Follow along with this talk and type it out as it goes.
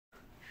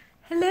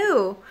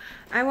Hello.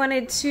 I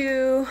wanted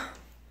to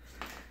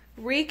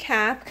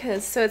recap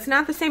because it's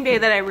not the same day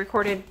that I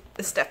recorded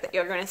the stuff that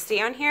you're going to see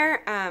on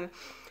here.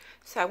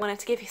 So I wanted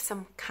to give you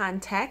some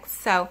context.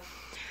 So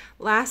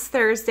last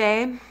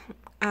Thursday,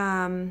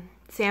 Sam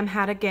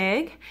had a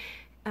gig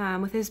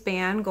with his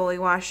band, Goalie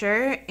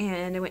Washer,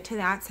 and I went to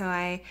that. So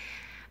I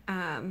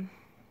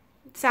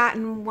sat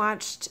and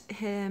watched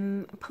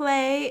him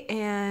play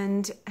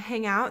and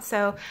hang out.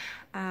 So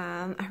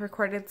I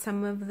recorded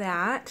some of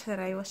that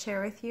I will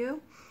share with you.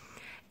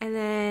 And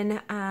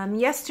then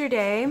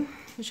yesterday,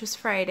 which was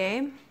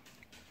Friday,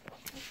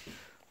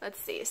 let's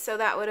see, so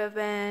that would have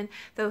been,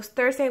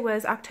 Thursday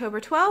was October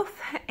 12th,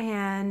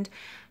 and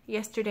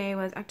yesterday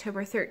was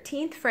October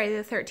 13th, Friday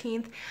the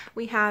 13th.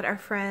 We had our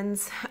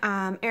friends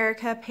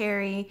Erika,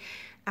 Perry,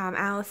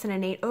 Allison,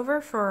 and Nate over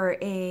for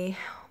a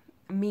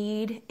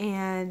mead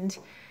and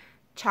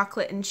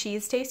chocolate and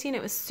cheese tasting.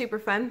 It was super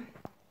fun.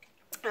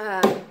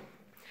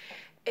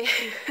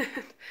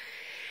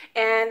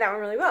 And that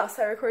went really well.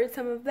 So I recorded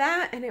some of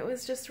that, and it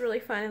was just really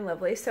fun and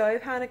lovely. So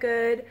I've had a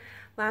good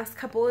last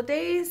couple of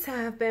days.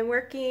 I've been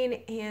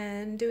working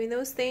and doing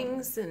those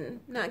things and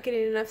not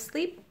getting enough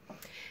sleep.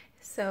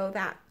 So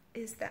that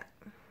is that.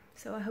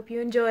 So I hope you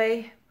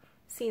enjoy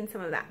seeing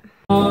some of that.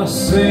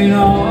 St.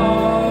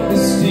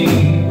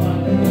 Augustine,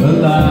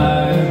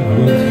 alive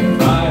with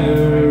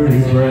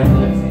fiery breath.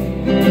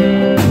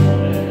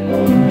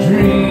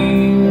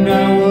 Dreamed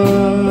I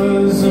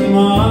was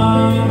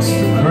amongst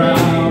the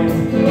crowd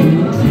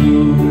who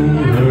drew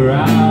her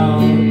out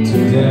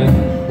to death.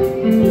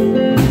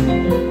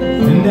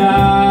 And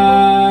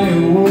I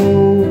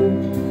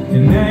awoke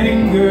in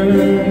anger,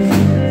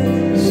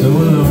 so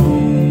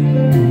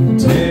alone,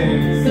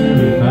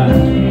 terrified.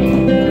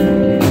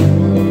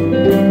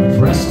 I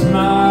pressed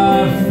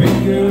my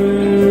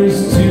fingers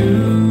to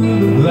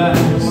the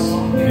glass,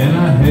 and I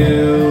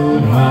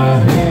held my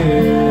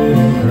head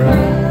and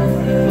cried.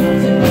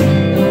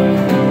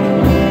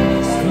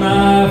 Pressed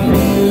my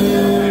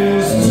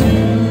fingers to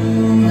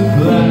the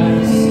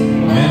glass,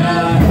 and I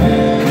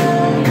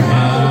held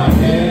my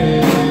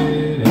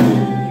head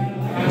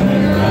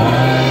and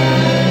cried.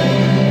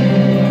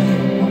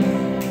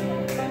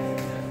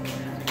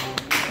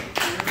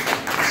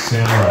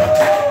 Samurai.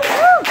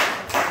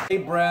 A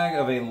brag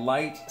of a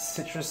light,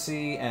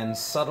 citrusy, and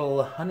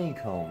subtle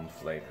honeycomb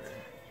flavor.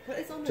 What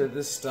is on To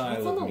this style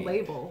what's on of the mead.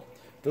 label?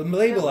 The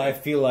label, I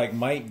feel like,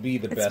 might be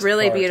the best. It's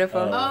really part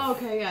beautiful. of Oh,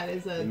 okay, yeah, it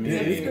is a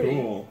mead.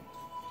 cool.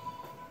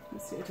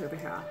 Let's see it over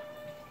here.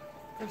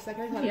 For a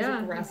second, I thought it was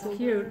Yeah, aggressive. it's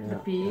cute. The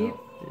bead.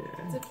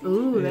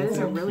 Ooh, that is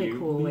a really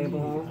cool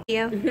label.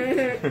 Yeah.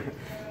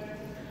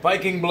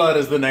 Viking blood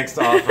is the next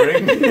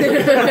offering.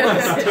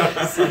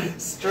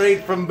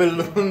 Straight from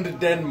Billund,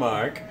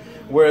 Denmark,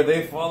 where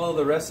they follow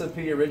the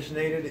recipe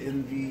originated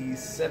in the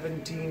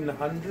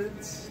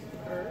 1700s.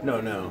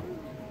 No.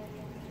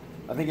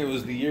 I think it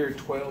was the year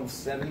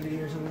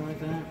 1270 or something like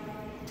that.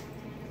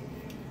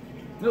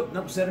 Nope,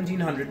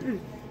 1700.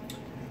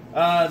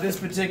 This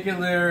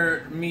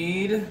particular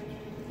mead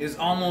is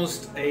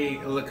almost a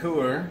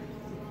liqueur,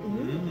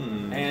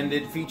 and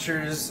it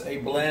features a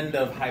blend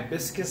of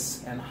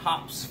hibiscus and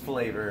hops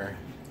flavor.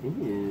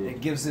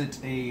 It gives it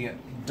a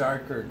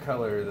darker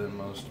color than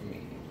most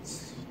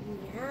meads.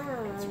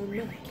 It's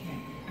really good.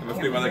 That must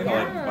be why they call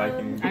it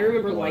Viking. I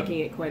remember blood. liking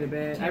it quite a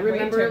bit. I Can't wait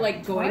remember to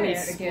like going try and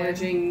it again.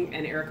 splurging,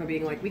 and Erika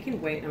being like, "We can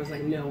wait," and I was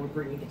like, "No, we're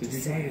bringing it to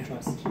Sam."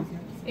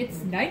 It's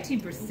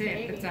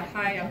 19%. It's a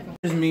high alcohol.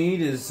 This mead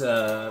is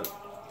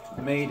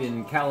made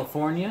in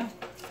California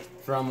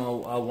from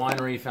a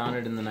winery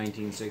founded in the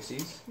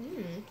 1960s.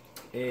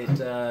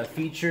 It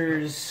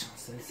features,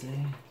 what's that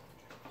say?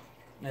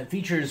 It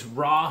features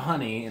raw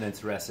honey in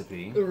its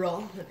recipe.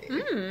 Raw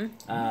honey.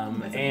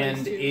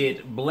 And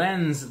it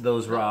blends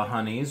those raw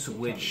honeys,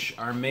 which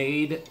are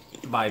made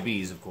by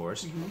bees, of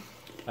course,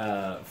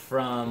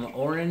 from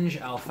orange,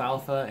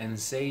 alfalfa, and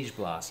sage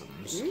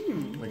blossoms,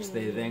 which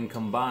they then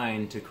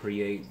combine to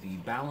create the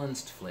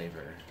balanced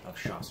flavor of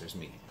Chaucer's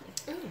mead.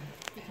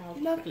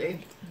 Lovely.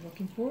 I'm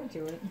looking forward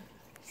to it.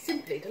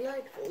 Simply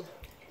delightful.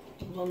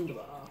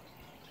 Wonderbar.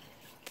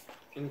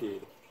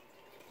 Indeed.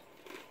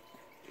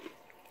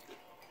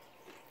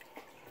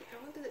 How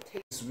long does it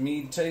take? This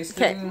mead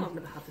tasting Okay. I'm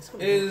gonna have this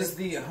one. is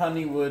the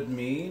Honeywood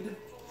mead,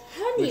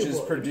 which is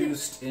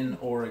produced in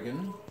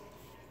Oregon.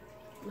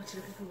 Much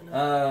looking from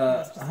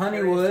another.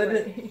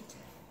 Honeywood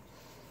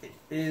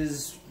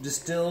is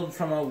distilled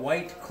from a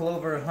white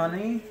clover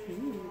honey,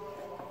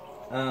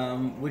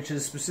 which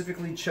is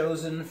specifically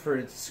chosen for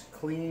its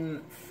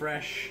clean,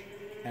 fresh,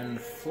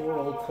 and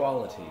floral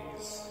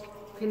qualities.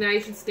 Okay, now you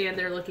should stand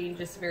there looking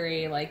just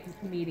very, like,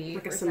 meaty.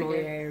 Like a for second.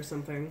 sommelier or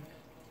something.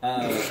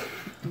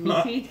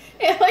 Meaty?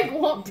 It, like,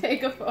 won't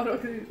take a photo.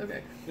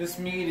 Okay. This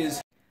mead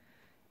is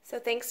So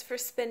thanks for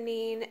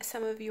spending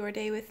some of your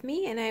day with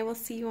me, and I will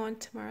see you on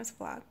tomorrow's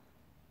vlog.